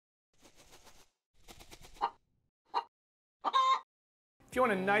If you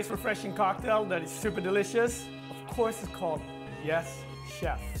want a nice, refreshing cocktail that is super delicious, of course it's called Yes,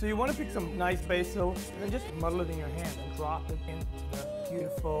 Chef. So you want to pick some nice basil and then just muddle it in your hand and drop it into the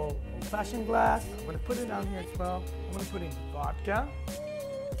beautiful old-fashioned glass. I'm going to put it down here as well. I'm going to put in vodka,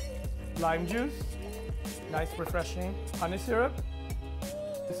 lime juice, nice refreshing honey syrup,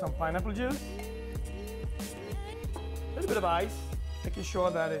 some pineapple juice, a little bit of ice, making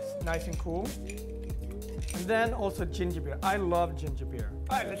sure that it's nice and cool. And then also ginger beer. I love ginger beer.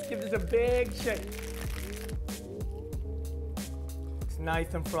 All right, let's give this a big shake. It's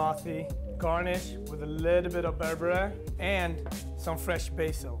nice and frothy. Garnish with a little bit of berbere and some fresh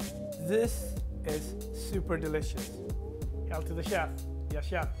basil. This is super delicious. Hail to the chef. Yes,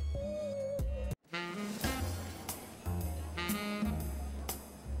 chef.